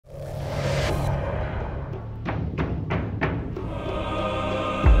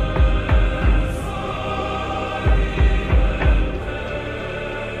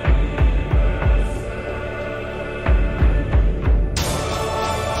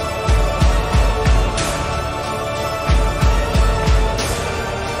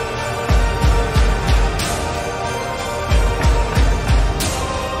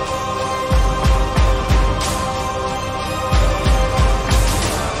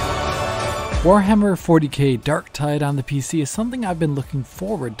Warhammer 40k Darktide on the PC is something I've been looking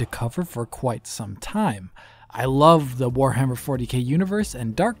forward to cover for quite some time. I love the Warhammer 40k universe,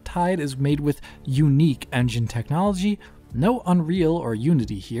 and Darktide is made with unique engine technology, no Unreal or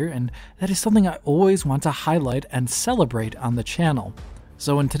Unity here, and that is something I always want to highlight and celebrate on the channel.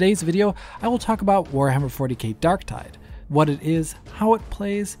 So in today's video, I will talk about Warhammer 40k Darktide, what it is, how it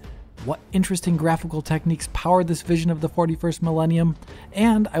plays, what interesting graphical techniques power this vision of the 41st millennium,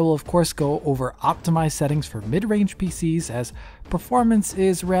 and I will of course go over optimized settings for mid-range PCs, as performance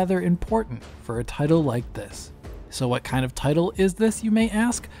is rather important for a title like this. So what kind of title is this, you may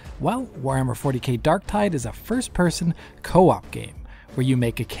ask? Well, Warhammer 40k Darktide is a first-person co-op game, where you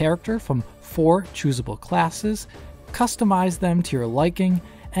make a character from 4 choosable classes, customize them to your liking,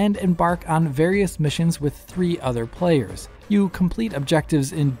 and embark on various missions with 3 other players. You complete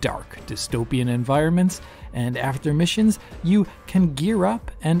objectives in dark, dystopian environments, and after missions, you can gear up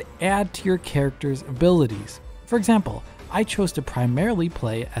and add to your character's abilities. For example, I chose to primarily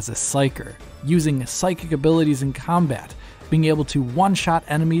play as a psyker, using psychic abilities in combat, being able to one-shot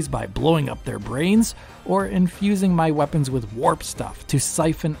enemies by blowing up their brains, or infusing my weapons with warp stuff to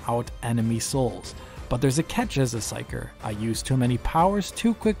siphon out enemy souls. But there's a catch as a psyker. I use too many powers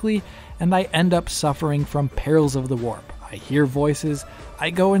too quickly, and I end up suffering from perils of the warp. I hear voices,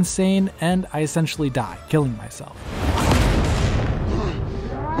 I go insane, and I essentially die, killing myself.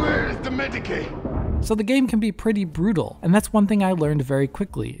 Where is the Medicaid? So the game can be pretty brutal, and that's one thing I learned very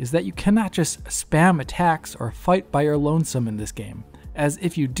quickly, is that you cannot just spam attacks or fight by your lonesome in this game, as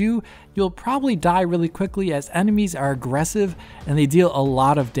if you do, you'll probably die really quickly, as enemies are aggressive and they deal a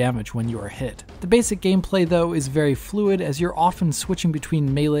lot of damage when you are hit. The basic gameplay though is very fluid, as you're often switching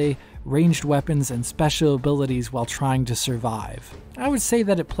between melee, ranged weapons, and special abilities while trying to survive. I would say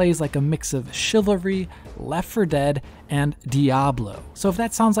that it plays like a mix of Chivalry, Left 4 Dead, and Diablo. So if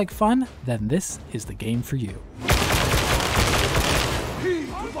that sounds like fun, then this is the game for you.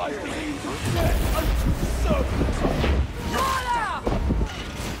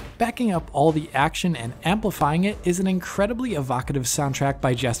 Backing up all the action and amplifying it is an incredibly evocative soundtrack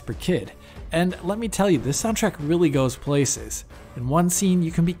by Jesper Kyd. And let me tell you, this soundtrack really goes places. In one scene,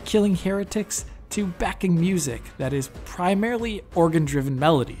 you can be killing heretics, to backing music that is primarily organ-driven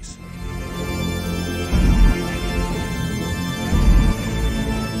melodies.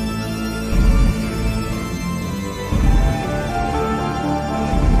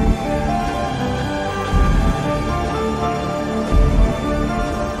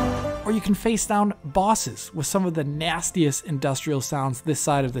 Or you can face down bosses with some of the nastiest industrial sounds this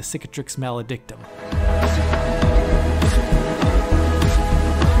side of the Cicatrix Maledictum.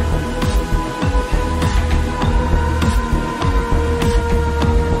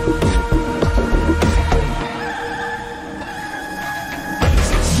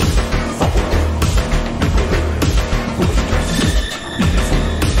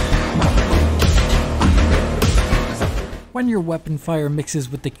 When your weapon fire mixes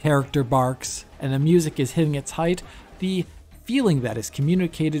with the character barks and the music is hitting its height, the feeling that is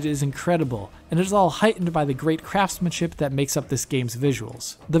communicated is incredible, and it is all heightened by the great craftsmanship that makes up this game's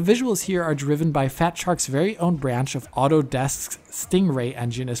visuals. The visuals here are driven by Fat Shark's very own branch of Autodesk's Stingray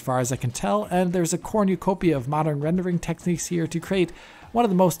engine as far as I can tell, and there's a cornucopia of modern rendering techniques here to create one of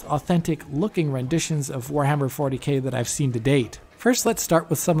the most authentic looking renditions of Warhammer 40k that I've seen to date. First, let's start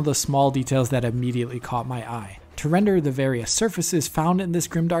with some of the small details that immediately caught my eye. To render the various surfaces found in this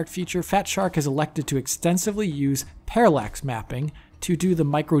grimdark feature, Fat Shark has elected to extensively use parallax mapping to do the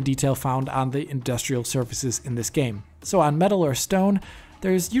micro detail found on the industrial surfaces in this game. So on metal or stone,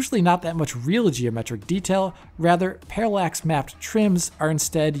 there's usually not that much real geometric detail, rather parallax mapped trims are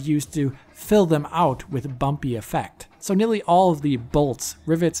instead used to fill them out with bumpy effect. So nearly all of the bolts,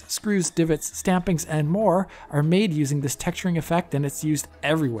 rivets, screws, divots, stampings, and more are made using this texturing effect, and it's used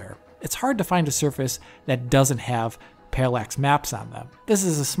everywhere. It's hard to find a surface that doesn't have parallax maps on them. This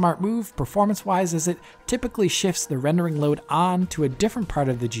is a smart move performance-wise, as it typically shifts the rendering load on to a different part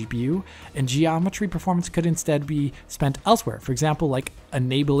of the GPU, and geometry performance could instead be spent elsewhere, for example like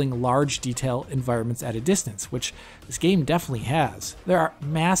enabling large detail environments at a distance, which this game definitely has. There are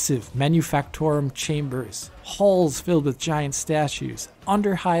massive manufactorum chambers, halls filled with giant statues,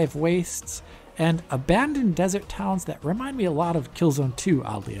 underhive wastes, and abandoned desert towns that remind me a lot of Killzone 2,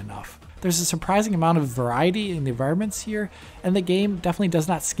 oddly enough. There's a surprising amount of variety in the environments here, and the game definitely does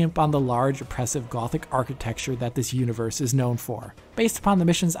not skimp on the large, oppressive Gothic architecture that this universe is known for. Based upon the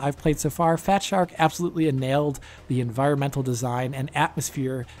missions I've played so far, Fat Shark absolutely nailed the environmental design and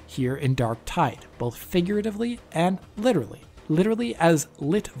atmosphere here in Darktide, both figuratively and literally. literally as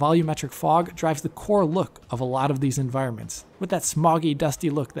lit volumetric fog drives the core look of a lot of these environments, with that smoggy, dusty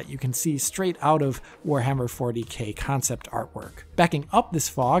look that you can see straight out of Warhammer 40k concept artwork. Backing up this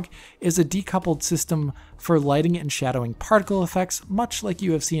fog is a decoupled system for lighting and shadowing particle effects, much like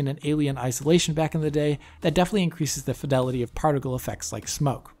you have seen in Alien Isolation back in the day, that definitely increases the fidelity of particle effects like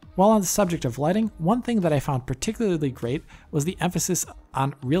smoke. While on the subject of lighting, one thing that I found particularly great was the emphasis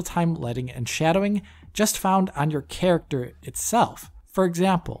on real-time lighting and shadowing just found on your character itself. For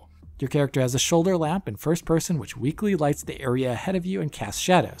example, your character has a shoulder lamp in first person which weakly lights the area ahead of you and casts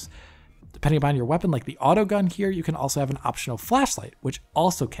shadows. Depending upon your weapon, like the autogun here, you can also have an optional flashlight which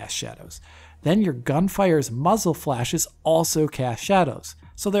also casts shadows. Then your gunfire's muzzle flashes also cast shadows.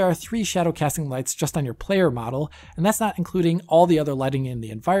 So there are 3 shadow casting lights just on your player model, and that's not including all the other lighting in the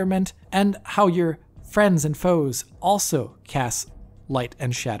environment, and how your friends and foes also cast light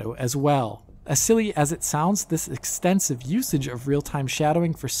and shadow as well. As silly as it sounds, this extensive usage of real-time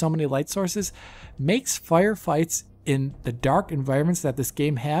shadowing for so many light sources makes firefights in the dark environments that this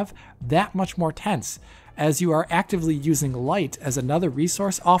game have that much more tense, as you are actively using light as another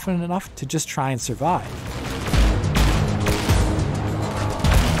resource often enough to just try and survive.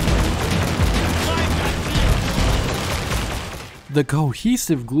 The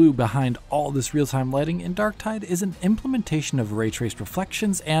cohesive glue behind all this real-time lighting in Darktide is an implementation of ray traced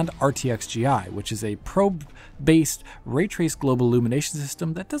reflections and RTX-GI, which is a probe-based ray traced global illumination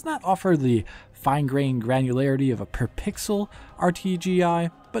system that does not offer the fine-grained granularity of a per pixel RTGI,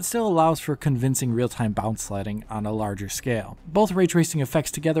 but still allows for convincing real-time bounce lighting on a larger scale. Both ray tracing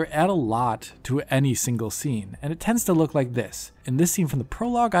effects together add a lot to any single scene, and it tends to look like this. In this scene from the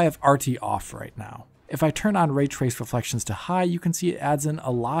prologue, I have RT off right now. If I turn on ray trace reflections to high, you can see it adds in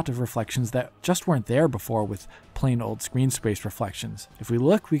a lot of reflections that just weren't there before with plain old screen space reflections. If we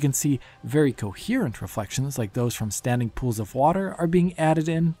look, we can see very coherent reflections like those from standing pools of water are being added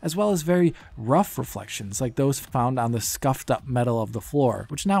in, as well as very rough reflections like those found on the scuffed up metal of the floor,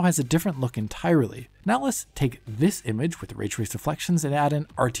 which now has a different look entirely. Now let's take this image with ray trace reflections and add in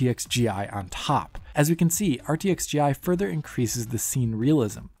RTX-GI on top. As we can see, RTX-GI further increases the scene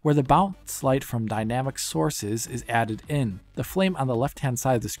realism, where the bounce light from dynamic sources is added in. The flame on the left-hand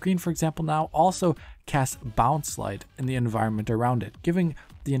side of the screen, for example, now also casts bounce light in the environment around it, giving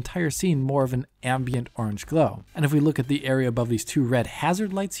the entire scene more of an ambient orange glow. And if we look at the area above these 2 red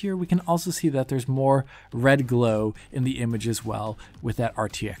hazard lights here, we can also see that there's more red glow in the image as well with that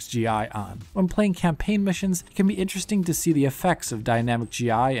RTX-GI on. When playing campaign missions, it can be interesting to see the effects of dynamic GI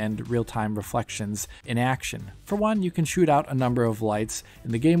and real-time reflections in action. For one, you can shoot out a number of lights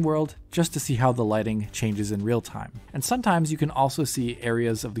in the game world just to see how the lighting changes in real time. And sometimes you can also see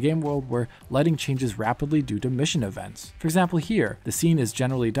areas of the game world where lighting changes rapidly due to mission events. For example here, the scene is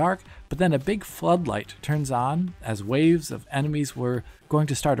generally dark, but then a big floodlight turns on as waves of enemies were going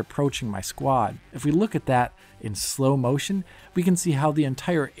to start approaching my squad. If we look at that in slow motion, we can see how the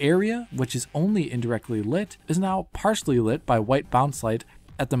entire area, which is only indirectly lit, is now partially lit by white bounce light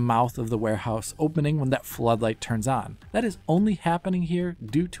at the mouth of the warehouse opening when that floodlight turns on. That is only happening here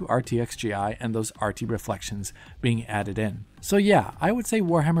due to RTX-GI and those RT reflections being added in. So yeah, I would say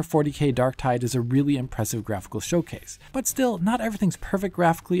Warhammer 40k Darktide is a really impressive graphical showcase, but still, not everything's perfect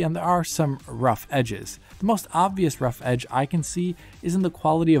graphically and there are some rough edges. The most obvious rough edge I can see is in the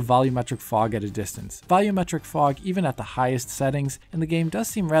quality of volumetric fog at a distance. Volumetric fog, even at the highest settings in the game, does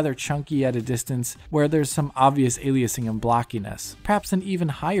seem rather chunky at a distance where there's some obvious aliasing and blockiness. Perhaps an even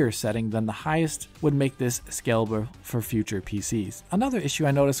higher setting than the highest would make this scalable for future PCs. Another issue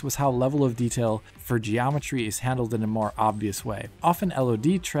I noticed was how level of detail for geometry is handled in a more obvious way. Often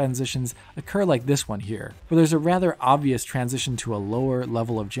LOD transitions occur like this one here, where there's a rather obvious transition to a lower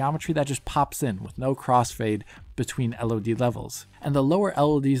level of geometry that just pops in with no crossfade between LOD levels. And the lower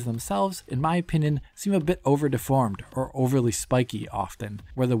LODs themselves, in my opinion, seem a bit over deformed or overly spiky often,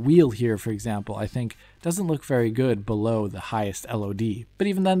 where the wheel here, for example, I think doesn't look very good below the highest LOD. But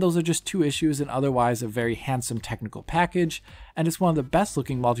even then, those are just 2 issues and otherwise a very handsome technical package, and it's one of the best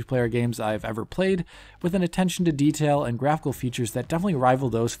looking multiplayer games I've ever played, with an attention to detail and graphical features that definitely rival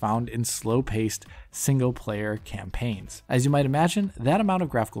those found in slow-paced single-player campaigns. As you might imagine, that amount of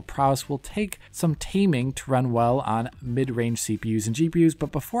graphical prowess will take some taming to run well on mid-range CPUs and GPUs,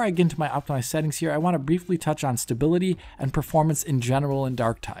 but before I get into my optimized settings here, I want to briefly touch on stability and performance in general in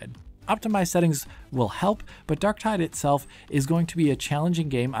Darktide. Optimized settings will help, but Darktide itself is going to be a challenging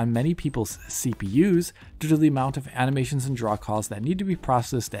game on many people's CPUs due to the amount of animations and draw calls that need to be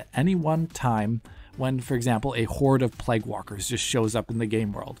processed at any one time when, for example, a horde of plague walkers just shows up in the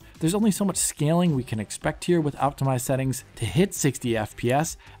game world. There's only so much scaling we can expect here with optimized settings to hit 60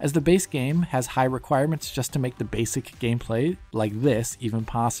 FPS, as the base game has high requirements just to make the basic gameplay like this even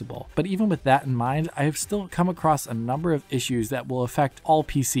possible. But even with that in mind, I have still come across a number of issues that will affect all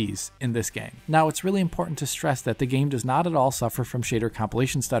PCs in this game. Now, it's really important to stress that the game does not at all suffer from shader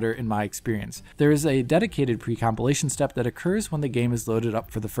compilation stutter in my experience. There is a dedicated pre-compilation step that occurs when the game is loaded up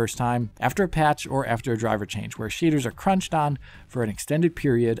for the first time, after a patch or after a driver change, where shaders are crunched on for an extended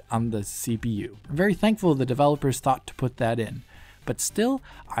period on the CPU. I'm very thankful the developers thought to put that in. But still,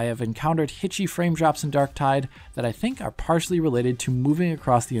 I have encountered hitchy frame drops in Darktide that I think are partially related to moving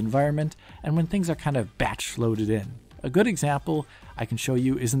across the environment and when things are kind of batch loaded in. A good example I can show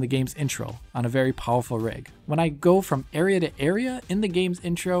you is in the game's intro on a very powerful rig. When I go from area to area in the game's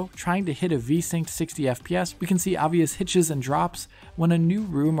intro, trying to hit a VSync 60 FPS, we can see obvious hitches and drops when a new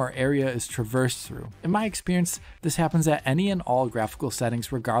room or area is traversed through. In my experience, this happens at any and all graphical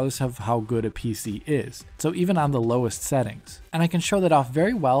settings regardless of how good a PC is, so even on the lowest settings. And I can show that off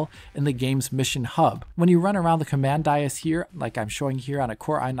very well in the game's mission hub. When you run around the command dais here, like I'm showing here on a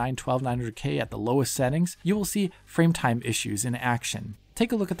Core i9-12900K at the lowest settings, you will see frame time issues in action.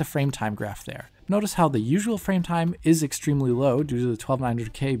 Take a look at the frame time graph there. Notice how the usual frame time is extremely low due to the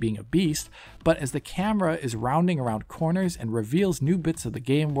 12900K being a beast, but as the camera is rounding around corners and reveals new bits of the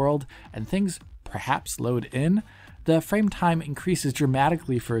game world and things perhaps load in, the frame time increases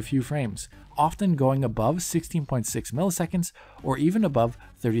dramatically for a few frames, often going above 16.6 milliseconds or even above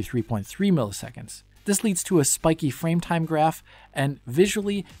 33.3 milliseconds. This leads to a spiky frame time graph, and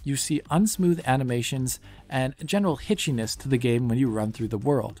visually you see unsmooth animations and general hitchiness to the game when you run through the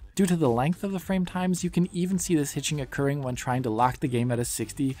world. Due to the length of the frame times, you can even see this hitching occurring when trying to lock the game at a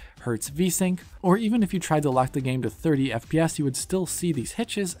 60 Hz VSync, or even if you tried to lock the game to 30 FPS, you would still see these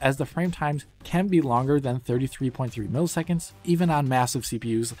hitches as the frame times can be longer than 33.3 milliseconds, even on massive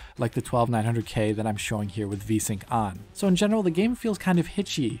CPUs like the 12900K that I'm showing here with VSync on. So in general, the game feels kind of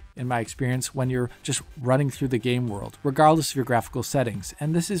hitchy in my experience when you're just running through the game world, regardless of your graphical settings,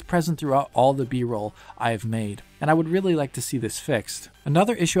 and this is present throughout all the B-roll I have made, and I would really like to see this fixed.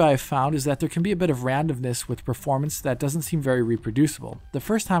 Another issue I have found is that there can be a bit of randomness with performance that doesn't seem very reproducible. The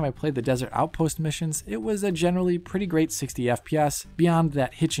first time I played the Desert Outpost missions, it was a generally pretty great 60 FPS, beyond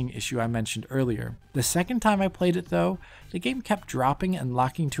that hitching issue I mentioned earlier. The second time I played it though, the game kept dropping and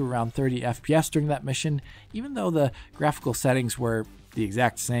locking to around 30 FPS during that mission, even though the graphical settings were the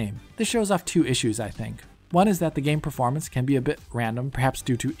exact same. This shows off two issues, I think. One is that the game performance can be a bit random, perhaps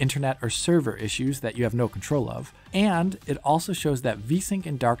due to internet or server issues that you have no control of, and it also shows that VSync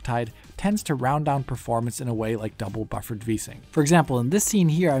in Darktide tends to round down performance in a way like double buffered VSync. For example, in this scene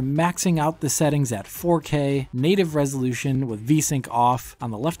here, I'm maxing out the settings at 4K, native resolution with VSync off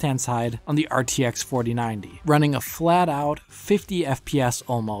on the left-hand side on the RTX 4090, running a flat out 50 FPS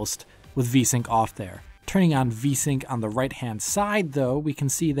almost with VSync off there. Turning on VSync on the right hand side though, we can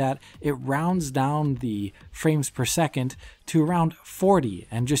see that it rounds down the frames per second to around 40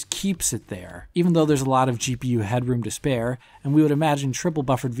 and just keeps it there, even though there's a lot of GPU headroom to spare, and we would imagine triple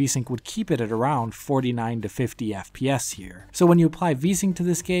buffered VSync would keep it at around 49 to 50 FPS here. So when you apply VSync to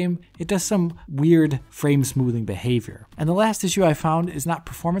this game, it does some weird frame smoothing behavior. And the last issue I found is not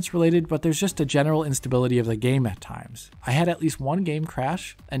performance related, but there's just a general instability of the game at times. I had at least one game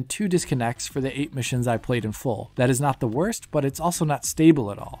crash and 2 disconnects for the 8 missions I played in full. That is not the worst, but it's also not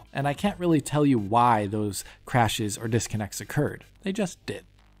stable at all. And I can't really tell you why those crashes or disconnects occurred. They just did.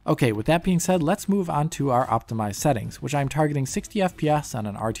 Okay, with that being said, let's move on to our optimized settings, which I'm targeting 60 FPS on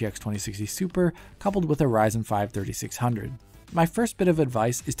an RTX 2060 Super coupled with a Ryzen 5 3600. My first bit of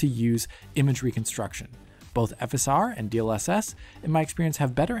advice is to use image reconstruction. Both FSR and DLSS, in my experience,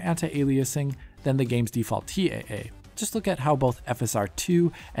 have better anti-aliasing than the game's default TAA. Just look at how both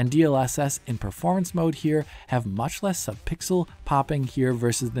FSR2 and DLSS in performance mode here have much less subpixel popping here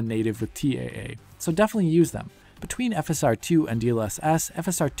versus the native with TAA. So definitely use them. Between FSR2 and DLSS,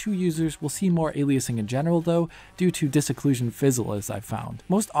 FSR2 users will see more aliasing in general though, due to disocclusion fizzle as I've found.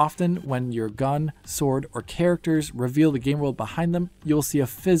 Most often when your gun, sword, or characters reveal the game world behind them, you'll see a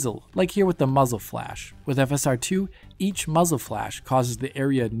fizzle, like here with the muzzle flash. With FSR2, each muzzle flash causes the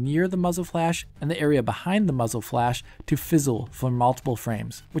area near the muzzle flash and the area behind the muzzle flash to fizzle for multiple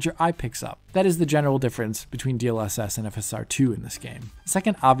frames, which your eye picks up. That is the general difference between DLSS and FSR2 in this game. The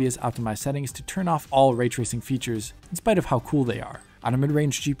second obvious optimized setting is to turn off all ray tracing features in spite of how cool they are. On a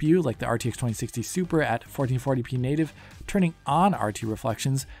mid-range GPU like the RTX 2060 Super at 1440p native, turning on RT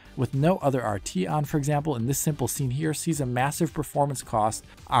reflections with no other RT on, for example, in this simple scene here, sees a massive performance cost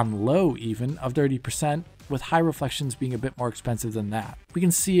on low even of 30%, with high reflections being a bit more expensive than that. We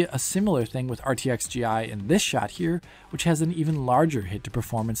can see a similar thing with RTX GI in this shot here, which has an even larger hit to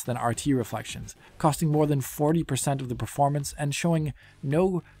performance than RT reflections, costing more than 40% of the performance and showing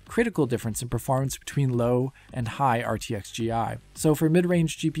no critical difference in performance between low and high RTX GI. So for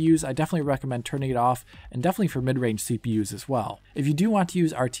mid-range GPUs, I definitely recommend turning it off, and definitely for mid-range CPUs as well. If you do want to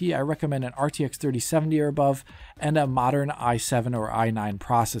use RT, I recommend an RTX 3070 or above, and a modern i7 or i9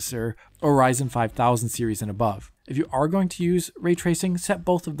 processor, or Ryzen 5000 series and above. If you are going to use ray tracing, set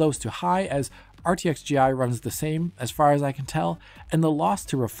both of those to high, as RTX GI runs the same as far as I can tell, and the loss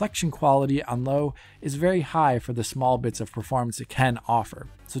to reflection quality on low is very high for the small bits of performance it can offer.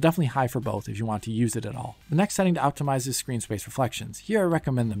 So definitely high for both if you want to use it at all. The next setting to optimize is screen space reflections. Here I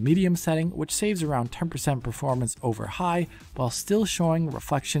recommend the medium setting, which saves around 10% performance over high, while still showing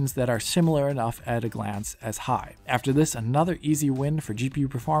reflections that are similar enough at a glance as high. After this, another easy win for GPU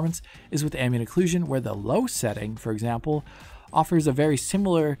performance is with ambient occlusion, where the low setting, for example, offers a very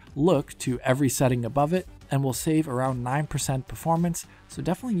similar look to every setting above it and will save around 9% performance, so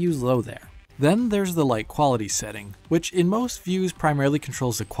definitely use low there. Then there's the light quality setting, which in most views primarily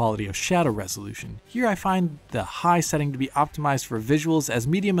controls the quality of shadow resolution. Here I find the high setting to be optimized for visuals, as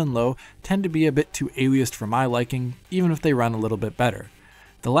medium and low tend to be a bit too aliased for my liking, even if they run a little bit better.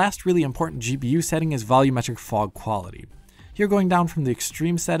 The last really important GPU setting is volumetric fog quality. Here, going down from the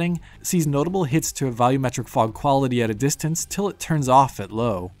extreme setting sees notable hits to volumetric fog quality at a distance till it turns off at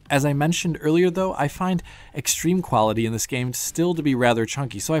low. As I mentioned earlier though, I find extreme quality in this game still to be rather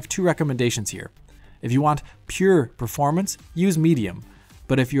chunky, so I have two recommendations here. If you want pure performance, use medium,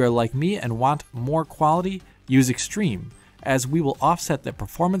 but if you are like me and want more quality, use extreme, as we will offset the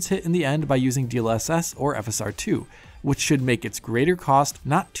performance hit in the end by using DLSS or FSR2, which should make its greater cost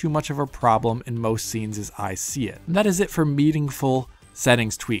not too much of a problem in most scenes as I see it. And that is it for meaningful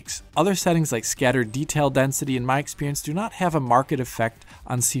settings tweaks. Other settings like scattered detail density, in my experience, do not have a marked effect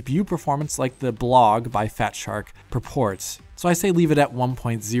on CPU performance like the blog by Fatshark purports, so I say leave it at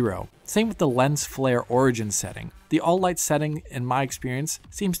 1.0. Same with the lens flare origin setting. The all light setting, in my experience,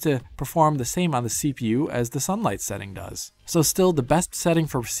 seems to perform the same on the CPU as the sunlight setting does. So still, the best setting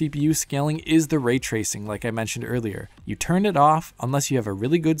for CPU scaling is the ray tracing, like I mentioned earlier. You turn it off unless you have a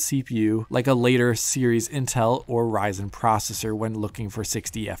really good CPU, like a later series Intel or Ryzen processor when looking for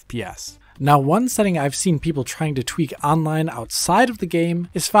 60 FPS. Now, one setting I've seen people trying to tweak online outside of the game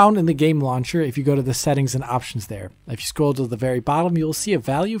is found in the game launcher if you go to the settings and options there. If you scroll to the very bottom, you'll see a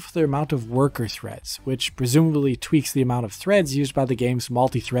value for the amount of worker threads, which presumably tweaks the amount of threads used by the game's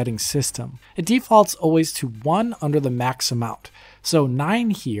multi-threading system. It defaults always to 1 under the max amount, so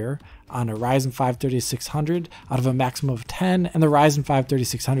 9 here on a Ryzen 5 3600 out of a maximum of 10, and the Ryzen 5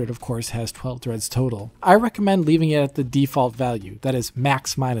 3600 of course has 12 threads total. I recommend leaving it at the default value, that is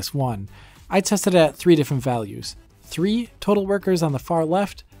max minus 1. I tested it at 3 different values: 3 total workers on the far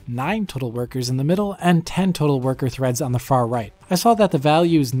left, 9 total workers in the middle, and 10 total worker threads on the far right. I saw that the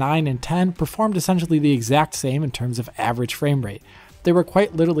values 9 and 10 performed essentially the exact same in terms of average frame rate. They were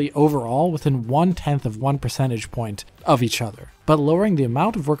quite literally overall within 1/10 of 1 percentage point of each other, but lowering the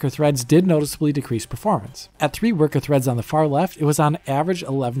amount of worker threads did noticeably decrease performance. At 3 worker threads on the far left, it was on average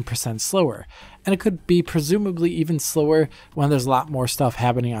 11% slower, and it could be presumably even slower when there's a lot more stuff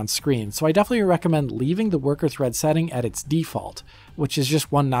happening on screen, so I definitely recommend leaving the worker thread setting at its default, which is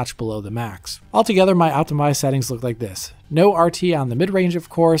just 1 notch below the max. Altogether, my optimized settings look like this: no RT on the mid-range of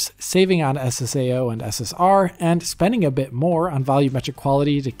course, saving on SSAO and SSR, and spending a bit more on volumetric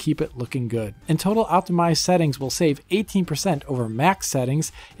quality to keep it looking good. In total, optimized settings will save 18% over max settings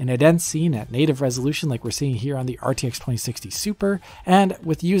in a dense scene at native resolution like we're seeing here on the RTX 2060 Super, and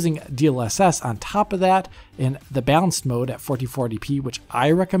with using DLSS on top of that in the balanced mode at 1440p, which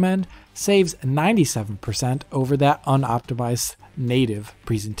I recommend, saves 97% over that unoptimized native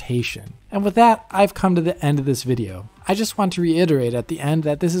presentation. And with that, I've come to the end of this video. I just want to reiterate at the end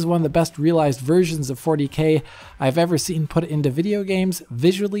that this is one of the best realized versions of 40K I've ever seen put into video games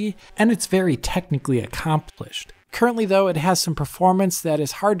visually, and it's very technically accomplished. Currently though, it has some performance that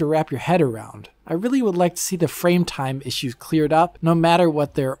is hard to wrap your head around. I really would like to see the frame time issues cleared up, no matter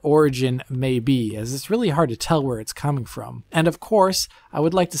what their origin may be, as it's really hard to tell where it's coming from. And of course, I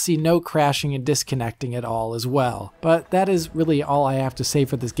would like to see no crashing and disconnecting at all as well. But that is really all I have to say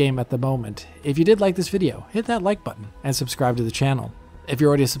for this game at the moment. If you did like this video, hit that like button and subscribe to the channel. If you're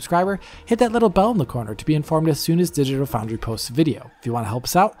already a subscriber, hit that little bell in the corner to be informed as soon as Digital Foundry posts a video. If you want to help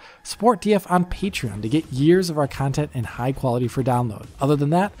us out, support DF on Patreon to get years of our content in high quality for download. Other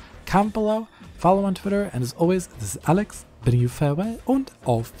than that, comment below, follow on Twitter, and as always, this is Alex, bidding you farewell und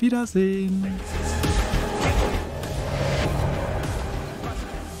auf Wiedersehen.